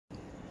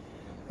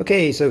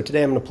Okay, so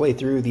today I'm going to play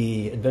through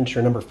the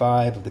adventure number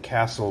 5 of the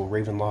Castle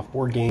RavenLoft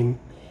board game.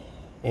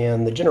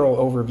 And the general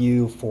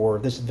overview for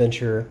this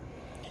adventure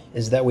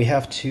is that we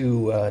have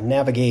to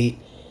navigate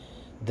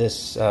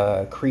this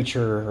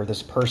creature or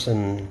this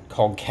person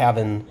called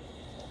Cavan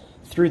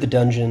through the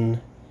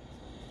dungeon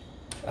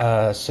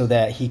so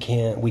that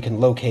we can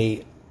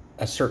locate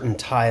a certain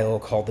tile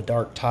called the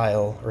Dark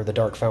Tile, or the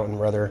Dark Fountain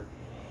rather.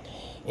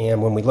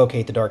 And when we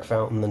locate the Dark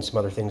Fountain, then some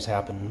other things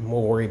happen.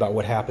 We'll worry about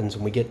what happens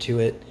when we get to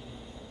it.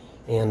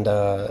 And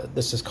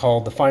this is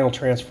called the Final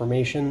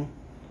Transformation.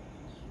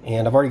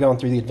 And I've already gone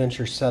through the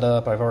adventure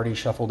setup. I've already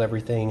shuffled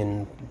everything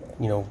and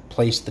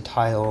placed the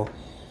tile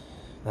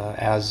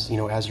as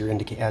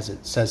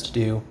it says to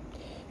do.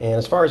 And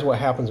as far as what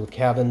happens with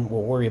Cavan,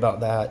 we'll worry about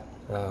that.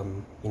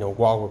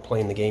 While we're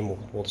playing the game,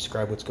 we'll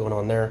describe what's going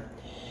on there.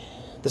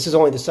 This is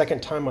only the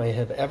second time I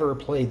have ever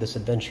played this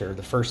adventure.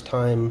 The first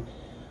time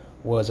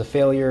was a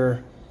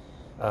failure,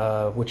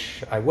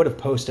 which I would have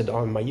posted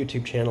on my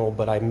YouTube channel,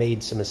 but I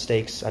made some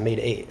mistakes. I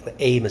made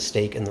a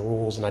mistake in the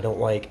rules, and I don't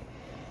like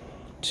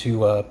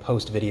to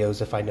post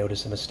videos if I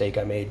notice a mistake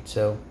I made.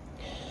 So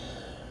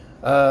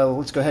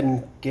let's go ahead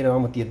and get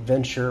on with the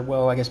adventure.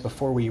 Well, I guess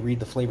before we read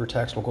the flavor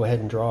text, we'll go ahead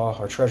and draw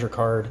our treasure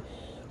card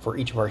for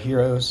each of our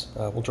heroes.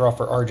 We'll draw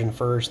for Arjun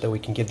first, that we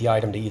can give the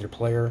item to either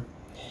player.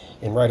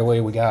 And right away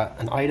we got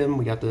an item.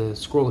 We got the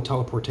Scroll of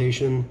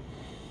Teleportation,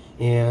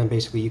 and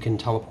basically you can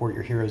teleport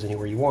your heroes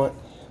anywhere you want.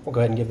 We'll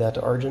go ahead and give that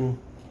to Arjun.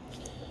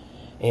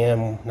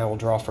 And now we'll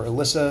draw for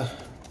Alyssa.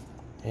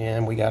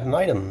 And we got an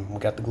item. We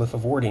got the Glyph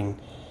of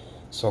Warding.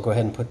 So I'll go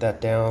ahead and put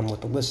that down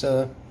with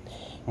Alyssa.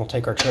 We'll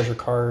take our treasure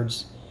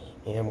cards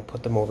and we'll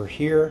put them over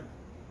here.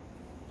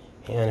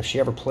 And if she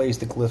ever plays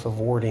the Glyph of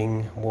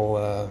Warding,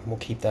 we'll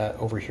keep that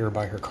over here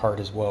by her card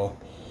as well.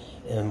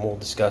 And we'll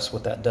discuss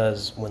what that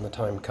does when the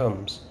time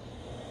comes.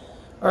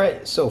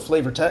 Alright, so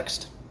flavor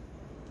text.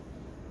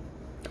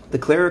 The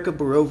cleric of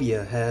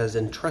Barovia has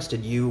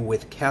entrusted you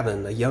with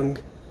Cavan, a young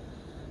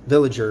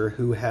villager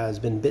who has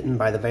been bitten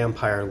by the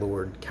vampire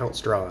lord, Count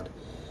Strahd.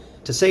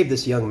 To save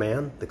this young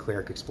man, the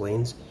cleric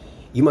explains,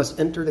 you must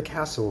enter the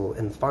castle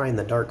and find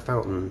the Dark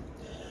Fountain.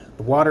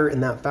 The water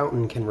in that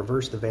fountain can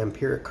reverse the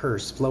vampiric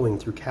curse flowing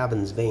through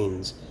Cavan's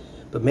veins,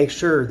 but make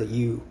sure that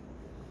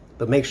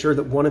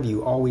one of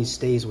you always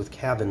stays with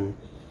Cavan,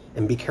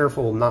 and be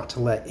careful not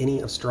to let any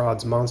of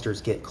Strahd's monsters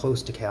get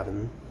close to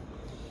Cavan.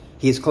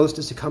 He is close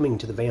to succumbing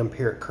to the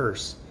vampiric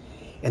curse,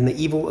 and the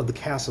evil of the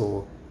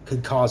castle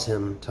could cause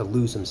him to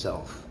lose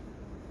himself.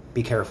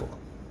 Be careful.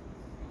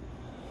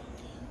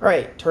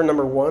 Alright, turn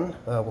number 1.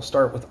 We'll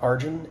start with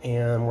Arjun,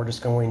 and we're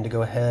just going to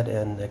go ahead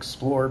and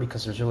explore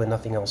because there's really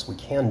nothing else we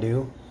can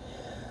do.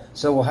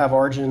 So we'll have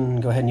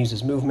Arjun go ahead and use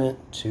his movement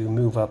to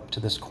move up to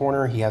this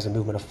corner. He has a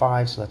movement of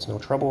 5, so that's no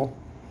trouble.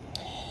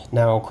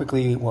 Now,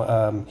 quickly,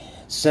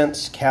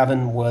 since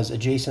Cavan was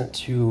adjacent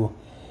to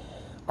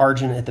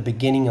Arjun at the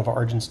beginning of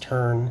Arjun's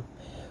turn,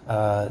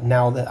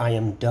 now that I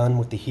am done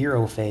with the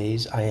hero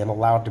phase, I am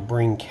allowed to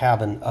bring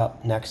Cavan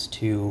up next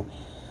to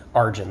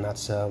Arjun.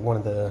 That's one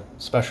of the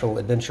special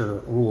adventure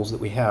rules that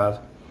we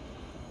have.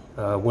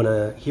 When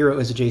a hero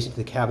is adjacent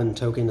to the Cavan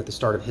token at the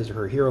start of his or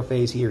her hero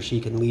phase, he or she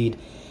can lead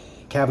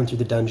Cavan through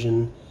the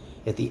dungeon.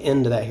 At the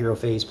end of that hero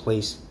phase,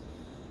 place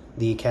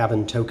the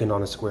Cavan token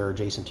on a square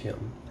adjacent to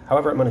him.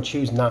 However, I'm going to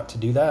choose not to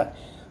do that.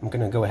 I'm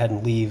going to go ahead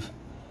and leave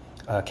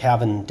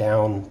Cavan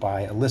down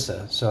by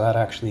Alyssa. So that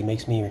actually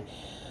makes me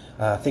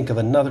think of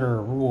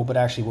another rule, but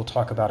actually we'll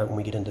talk about it when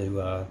we get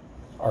into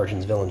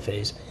Arjun's villain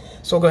phase.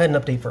 So I'll go ahead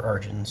and update for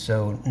Arjun.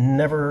 So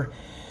never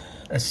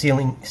a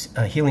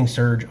healing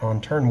surge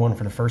on turn 1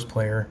 for the first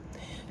player,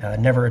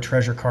 never a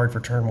treasure card for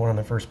turn 1 on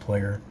the first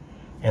player,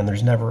 and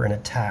there's never an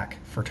attack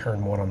for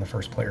turn 1 on the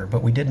first player.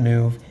 But we did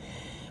move.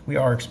 We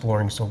are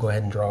exploring, so we'll go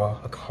ahead and draw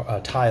a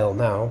tile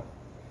now.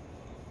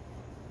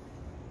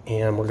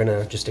 And we're going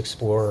to just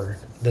explore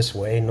this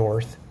way,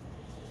 north.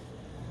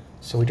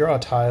 So we draw a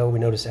tile. We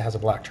notice it has a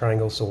black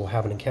triangle, so we'll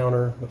have an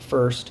encounter. But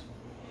first,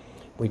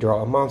 we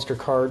draw a monster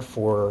card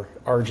for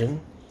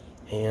Arjun.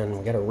 And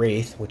we got a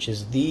Wraith, which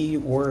is the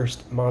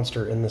worst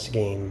monster in this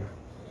game.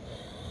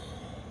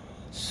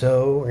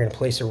 So we're going to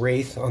place a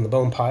Wraith on the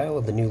bone pile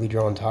of the newly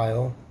drawn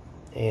tile.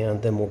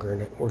 And then we're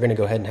going to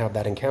go ahead and have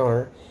that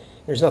encounter.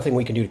 There's nothing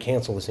we can do to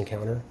cancel this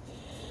encounter.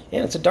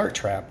 And it's a dart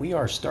trap. We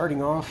are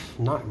starting off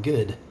not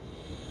good.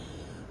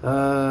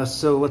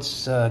 So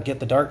let's get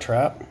the dart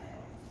trap.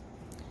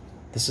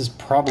 This is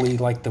probably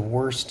like the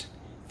worst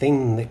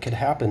thing that could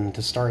happen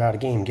to start out a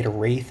game. Get a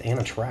Wraith and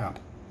a trap.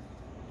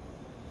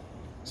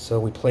 So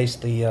we place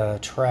the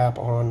trap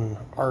on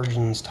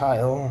Arjun's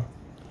tile.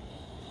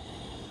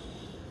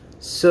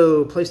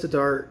 So place the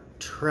dart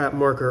trap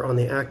marker on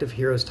the active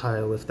hero's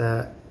tile. If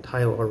that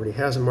tile already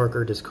has a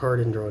marker,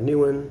 discard and draw a new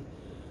one.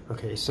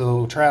 Okay,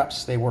 so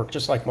traps, they work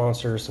just like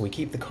monsters. So we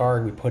keep the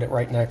card, we put it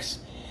right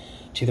next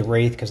to the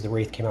Wraith because the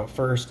Wraith came out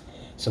first.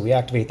 So we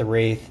activate the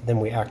Wraith, then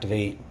we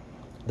activate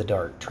the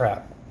dart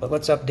trap. But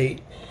let's update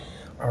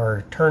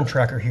our turn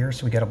tracker here.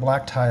 So we got a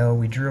black tile,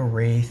 we drew a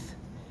Wraith.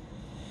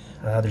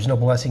 There's no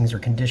blessings or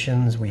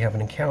conditions. We have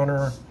an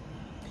encounter.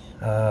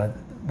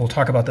 We'll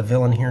talk about the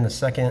villain here in a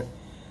second.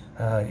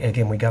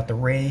 Again, we got the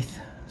Wraith,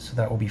 so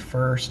that will be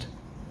first.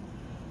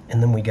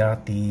 And then we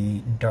got the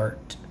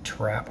Dart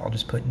Trap. I'll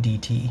just put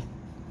DT.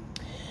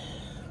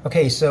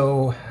 Okay,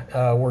 so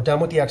we're done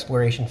with the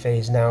exploration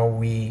phase now.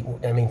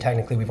 I mean,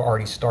 technically we've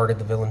already started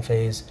the villain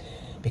phase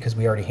because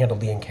we already handled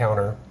the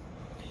encounter.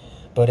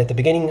 But at the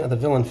beginning of the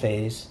villain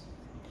phase,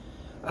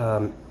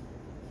 at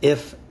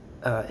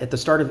the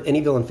start of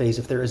any villain phase,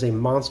 if there is a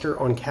monster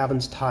on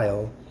Cavan's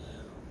tile,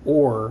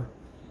 or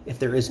if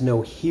there is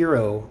no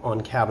hero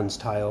on Cavan's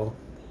tile,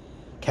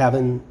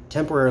 Cavan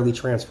temporarily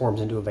transforms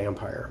into a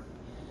vampire.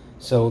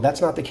 So that's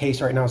not the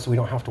case right now, so we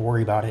don't have to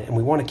worry about it. And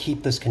we want to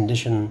keep this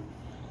condition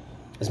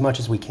as much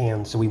as we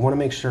can. So we want to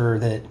make sure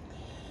that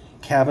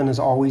Cavan is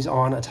always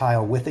on a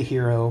tile with a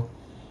hero,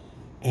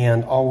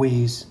 and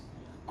always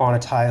on a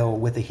tile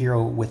with a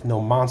hero with no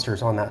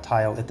monsters on that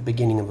tile at the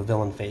beginning of a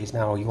villain phase.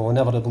 Now, you will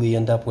inevitably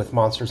end up with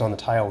monsters on the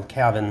tile with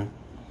Cavan,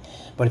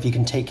 but if you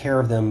can take care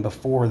of them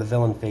before the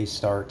villain phase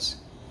starts,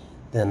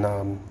 then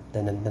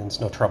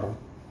it's no trouble.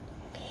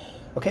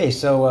 Okay,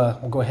 so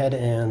we'll go ahead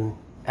and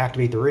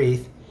activate the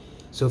Wraith.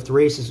 So if the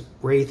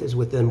Wraith is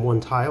within one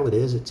tile,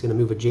 it's going to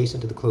move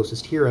adjacent to the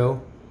closest hero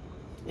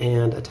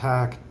and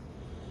attack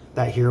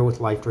that hero with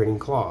life-draining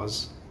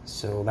claws.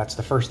 So that's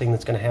the first thing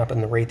that's going to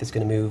happen. The Wraith is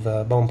going to move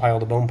bone pile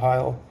to bone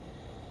pile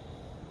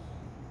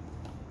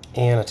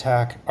and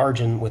attack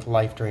Arjun with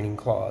life-draining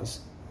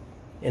claws.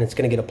 And it's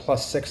going to get a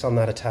 +6 on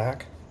that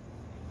attack.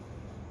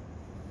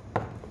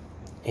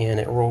 And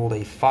it rolled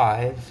a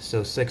 5,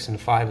 so 6 and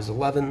 5 is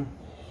 11.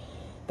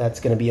 That's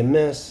going to be a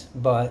miss,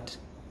 but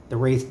the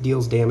Wraith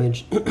deals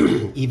damage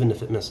even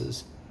if it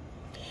misses.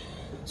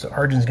 So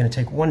Arjun's going to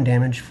take 1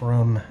 damage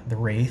from the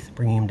Wraith,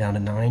 bringing him down to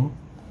 9.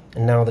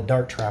 And now the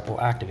Dart Trap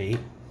will activate.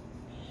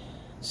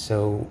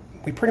 So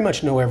we pretty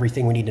much know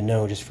everything we need to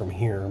know just from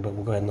here, but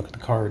we'll go ahead and look at the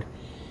card.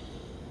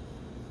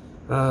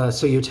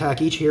 So you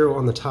attack each hero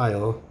on the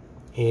tile,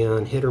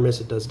 and hit or miss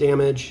it does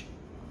damage,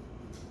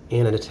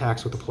 and it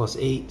attacks with a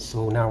 +8.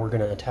 So now we're going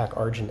to attack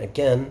Arjun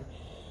again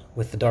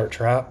with the Dart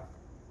Trap.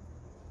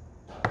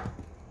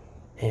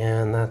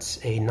 And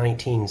that's a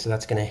 19, so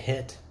that's going to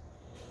hit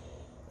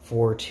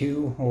for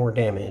 2 more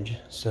damage.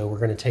 So we're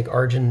going to take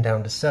Arjun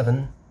down to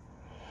 7.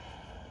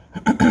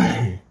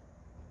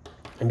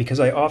 And because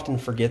I often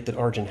forget that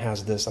Arjun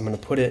has this, I'm going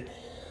to put it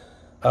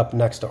up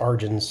next to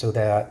Arjun so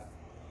that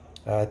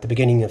at the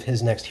beginning of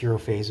his next hero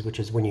phase, which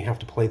is when you have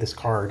to play this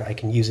card, I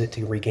can use it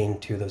to regain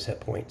 2 of those hit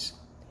points.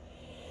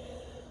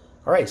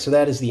 Alright, so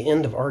that is the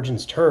end of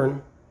Arjun's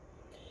turn.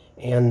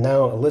 And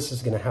now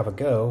Alyssa's going to have a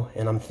go,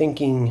 and I'm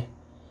thinking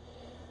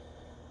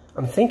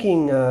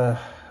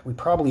we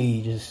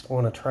probably just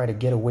want to try to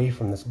get away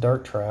from this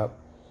Dart Trap.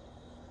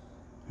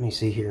 Let me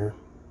see here.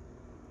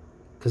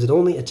 Because it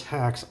only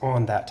attacks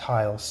on that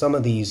tile. Some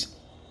of these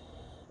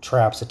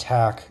traps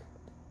attack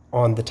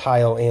on the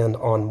tile and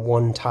on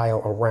one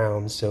tile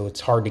around, so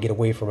it's hard to get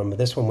away from them. But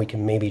this one we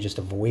can maybe just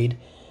avoid.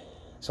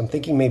 So I'm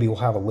thinking maybe we'll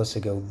have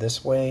Alyssa go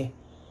this way,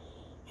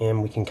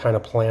 and we can kind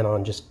of plan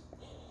on just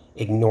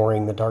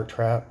ignoring the Dart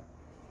Trap.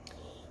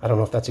 I don't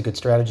know if that's a good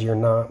strategy or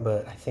not,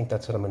 but I think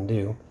that's what I'm going to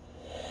do.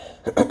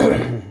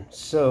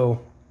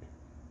 So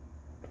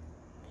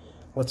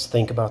let's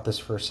think about this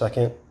for a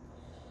second.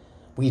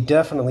 We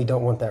definitely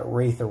don't want that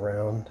Wraith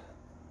around.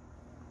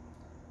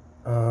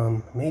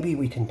 Maybe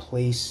we can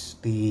place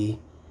the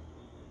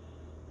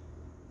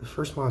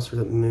first monster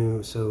that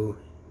moves. So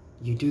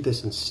you do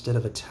this instead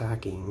of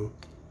attacking.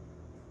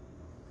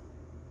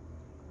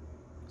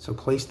 So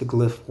place the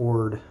glyph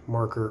ward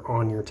marker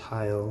on your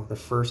tile. The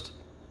first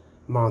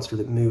monster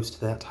that moves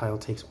to that tile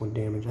takes 1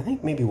 damage. I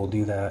think maybe we'll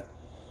do that.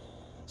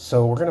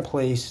 So we're going to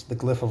place the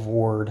glyph of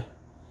ward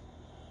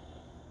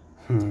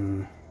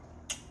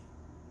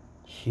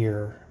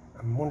here.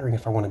 I'm wondering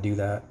if I want to do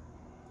that,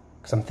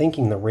 because I'm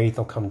thinking the Wraith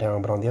will come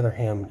down, but on the other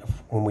hand,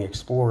 when we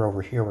explore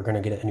over here, we're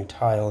going to get a new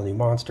tile, a new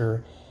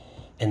monster,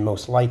 and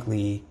most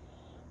likely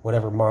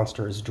whatever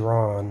monster is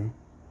drawn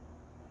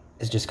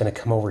is just going to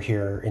come over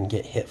here and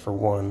get hit for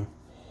 1.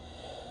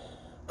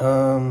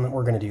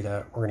 We're going to do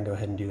that. We're going to go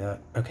ahead and do that.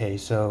 Okay,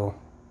 so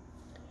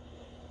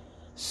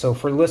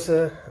for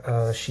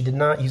Alyssa, she did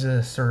not use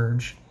a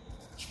surge.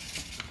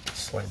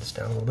 Slide this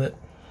down a little bit.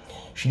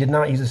 She did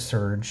not use a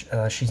surge.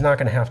 She's not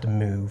going to have to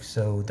move,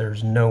 so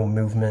there's no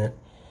movement.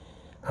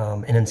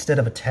 And instead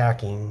of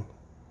attacking,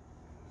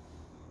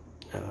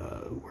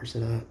 where's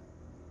it at?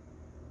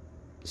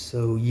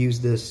 So use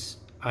this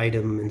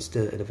item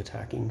instead of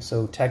attacking.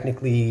 So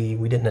technically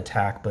we didn't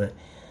attack, but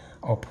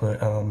I'll put,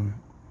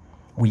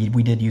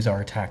 we did use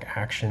our attack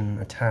action,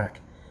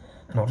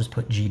 and I'll just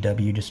put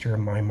GW just to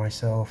remind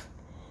myself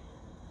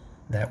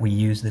that we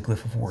use the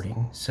Glyph of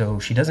Warding. So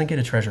she doesn't get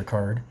a treasure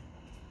card.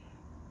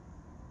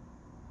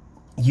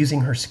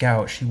 Using her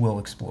scout, she will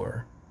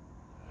explore.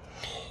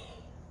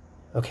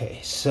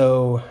 Okay,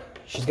 so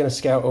she's going to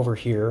scout over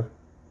here.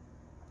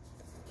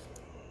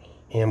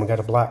 And we got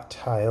a black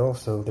tile,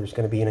 so there's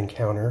going to be an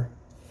encounter.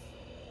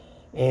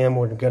 And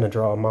we're going to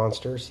draw a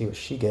monster, see what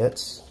she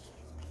gets.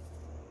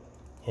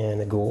 And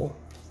a ghoul.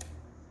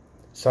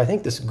 So I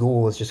think this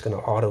ghoul is just going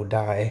to auto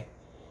die.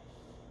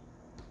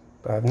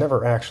 But I've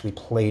never actually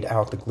played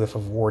out the Glyph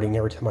of Warding.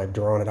 Every time I've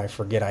drawn it, I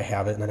forget I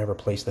have it, and I never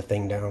place the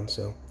thing down.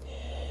 So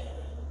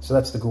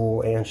that's the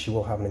ghoul, and she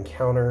will have an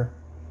encounter.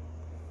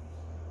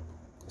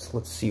 So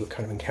let's see what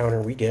kind of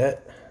encounter we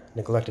get.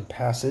 Neglected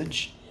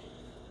Passage.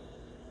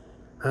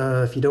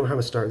 If you don't have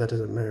a start, that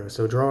doesn't matter.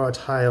 So draw a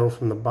tile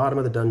from the bottom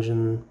of the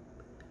dungeon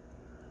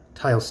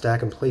tile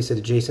stack and place it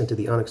adjacent to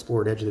the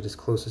unexplored edge that is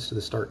closest to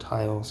the start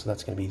tile. So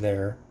that's going to be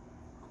there.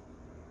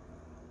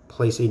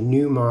 Place a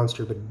new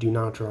monster, but do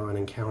not draw an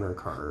encounter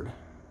card.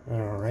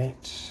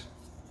 Alright.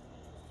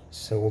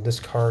 So we'll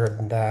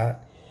discard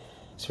that.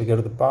 So we go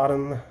to the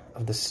bottom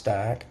of the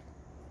stack.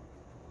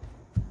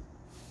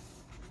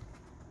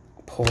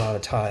 Pull out a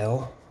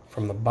tile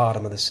from the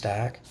bottom of the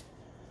stack.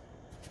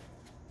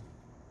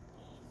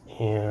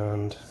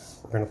 And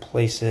we're going to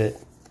place it.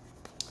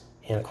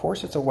 And of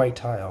course it's a white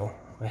tile.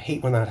 I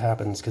hate when that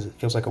happens because it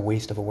feels like a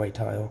waste of a white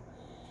tile.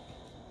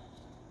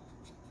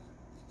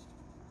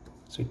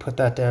 So we put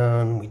that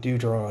down. We do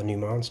draw a new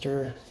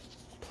monster.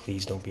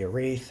 Please don't be a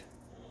Wraith.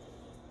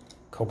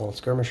 Kobold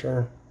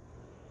Skirmisher.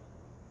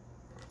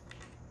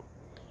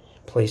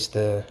 Place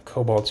the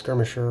Kobold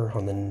Skirmisher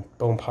on the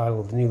bone pile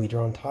of the newly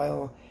drawn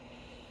tile.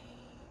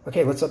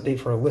 Okay, let's update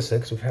for Alyssa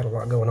because we've had a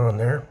lot going on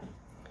there.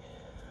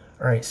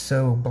 Alright,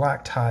 so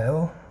black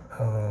tile.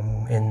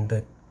 And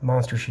the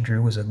monster she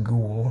drew was a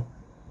ghoul.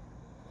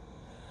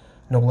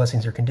 No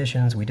blessings or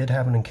conditions. We did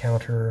have an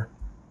encounter.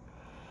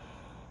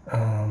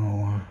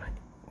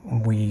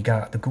 We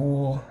got the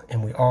ghoul,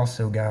 and we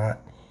also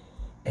got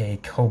a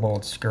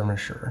Kobold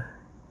Skirmisher.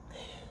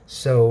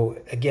 So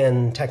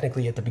again,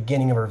 technically at the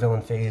beginning of our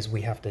villain phase,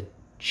 we have to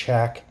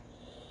check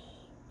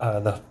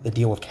the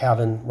deal with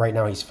Cavan. Right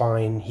now he's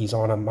fine. He's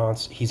on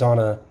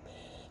a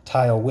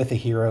tile with a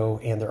hero,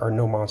 and there are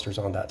no monsters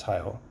on that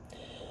tile.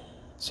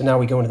 So now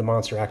we go into the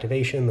monster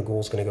activation. The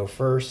ghoul's going to go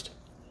first.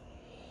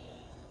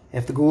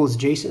 If the ghoul is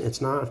adjacent,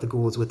 it's not. If the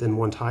ghoul is within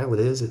one tile,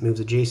 it is. It moves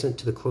adjacent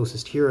to the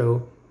closest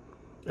hero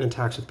and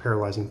attacks with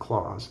paralyzing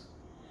claws.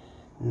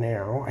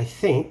 Now, I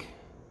think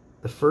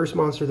the first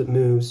monster that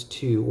moves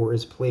to or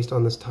is placed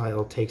on this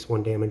tile takes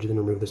 1 damage, and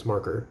then remove this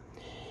marker.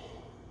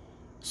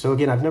 So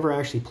again, I've never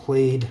actually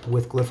played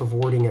with Glyph of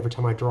Warding. Every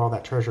time I draw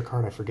that treasure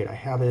card, I forget I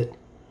have it.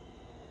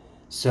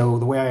 So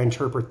the way I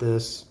interpret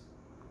this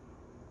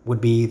would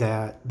be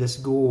that this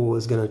ghoul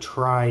is going to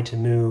try to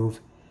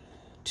move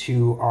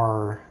to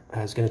our...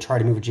 is going to try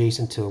to move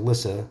adjacent to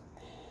Alyssa,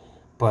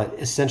 but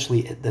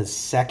essentially the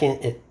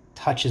second it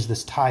touches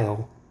this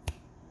tile,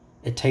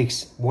 it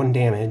takes 1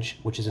 damage,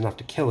 which is enough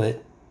to kill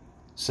it,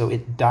 so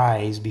it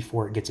dies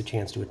before it gets a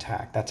chance to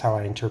attack. That's how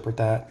I interpret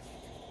that.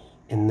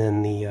 And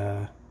then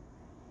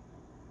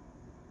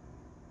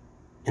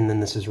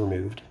this is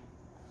removed.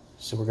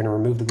 So we're going to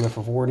remove the Glyph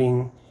of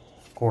Warding,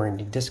 going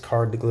to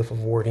discard the Glyph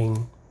of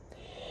Warding.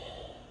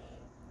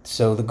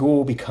 So the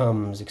ghoul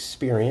becomes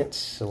experience,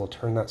 so we'll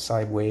turn that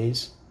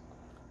sideways.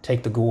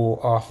 Take the ghoul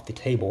off the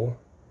table,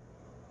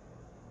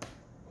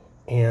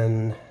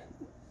 and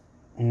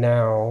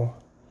now,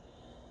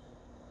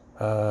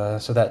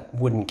 so that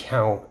wouldn't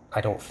count,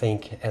 I don't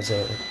think, as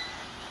a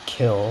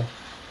kill.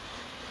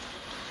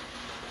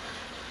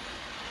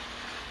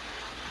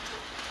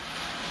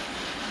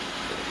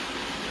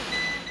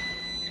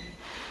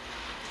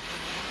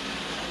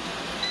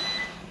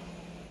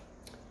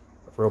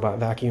 Robot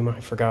vacuum, I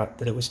forgot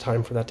that it was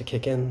time for that to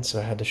kick in, so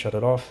I had to shut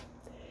it off.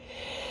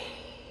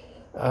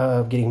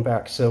 Getting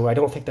back, so I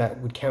don't think that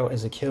would count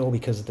as a kill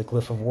because the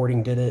Glyph of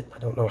Warding did it. I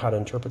don't know how to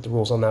interpret the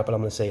rules on that, but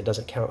I'm going to say it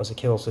doesn't count as a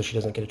kill, so she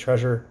doesn't get a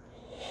treasure.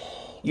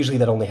 Usually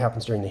that only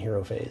happens during the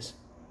hero phase.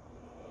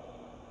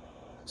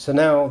 So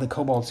now the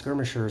Kobold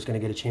Skirmisher is going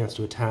to get a chance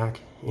to attack,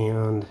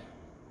 and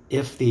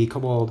if the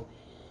Kobold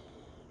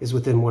is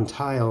within 1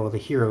 tile of a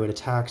hero, it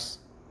attacks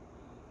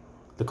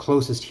the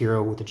closest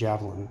hero with a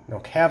javelin. Now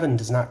Cavan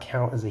does not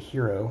count as a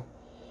hero.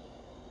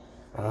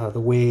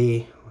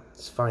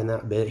 Let's find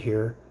that bit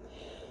here.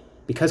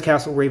 Because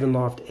Castle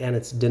RavenLoft and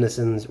its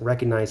denizens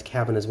recognize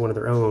Cavan as one of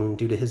their own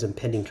due to his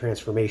impending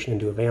transformation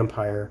into a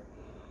vampire,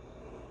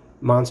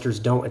 monsters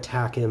don't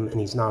attack him, and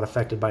he's not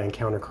affected by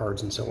encounter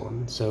cards and so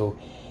on. So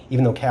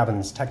even though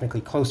Cavan's technically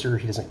closer,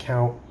 he doesn't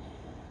count.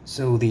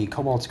 So the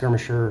Kobold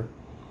Skirmisher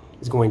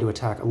is going to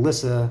attack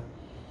Alyssa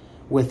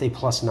with a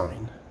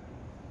 +9.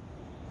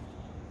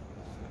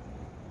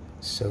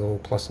 So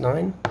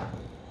 +9.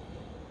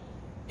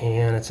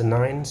 And it's a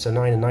 9, so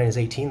 9 and 9 is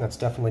 18. That's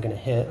definitely going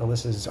to hit.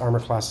 Alyssa's armor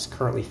class is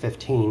currently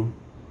 15.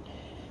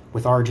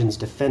 With Arjun's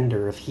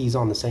Defender, if he's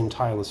on the same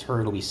tile as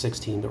her, it'll be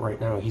 16, but right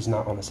now he's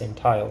not on the same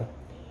tile.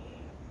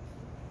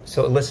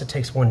 So Alyssa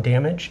takes 1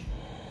 damage,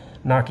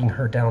 knocking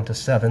her down to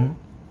 7.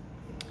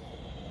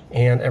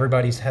 And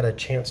everybody's had a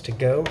chance to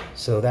go,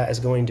 so that is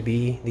going to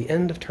be the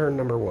end of turn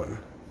number 1.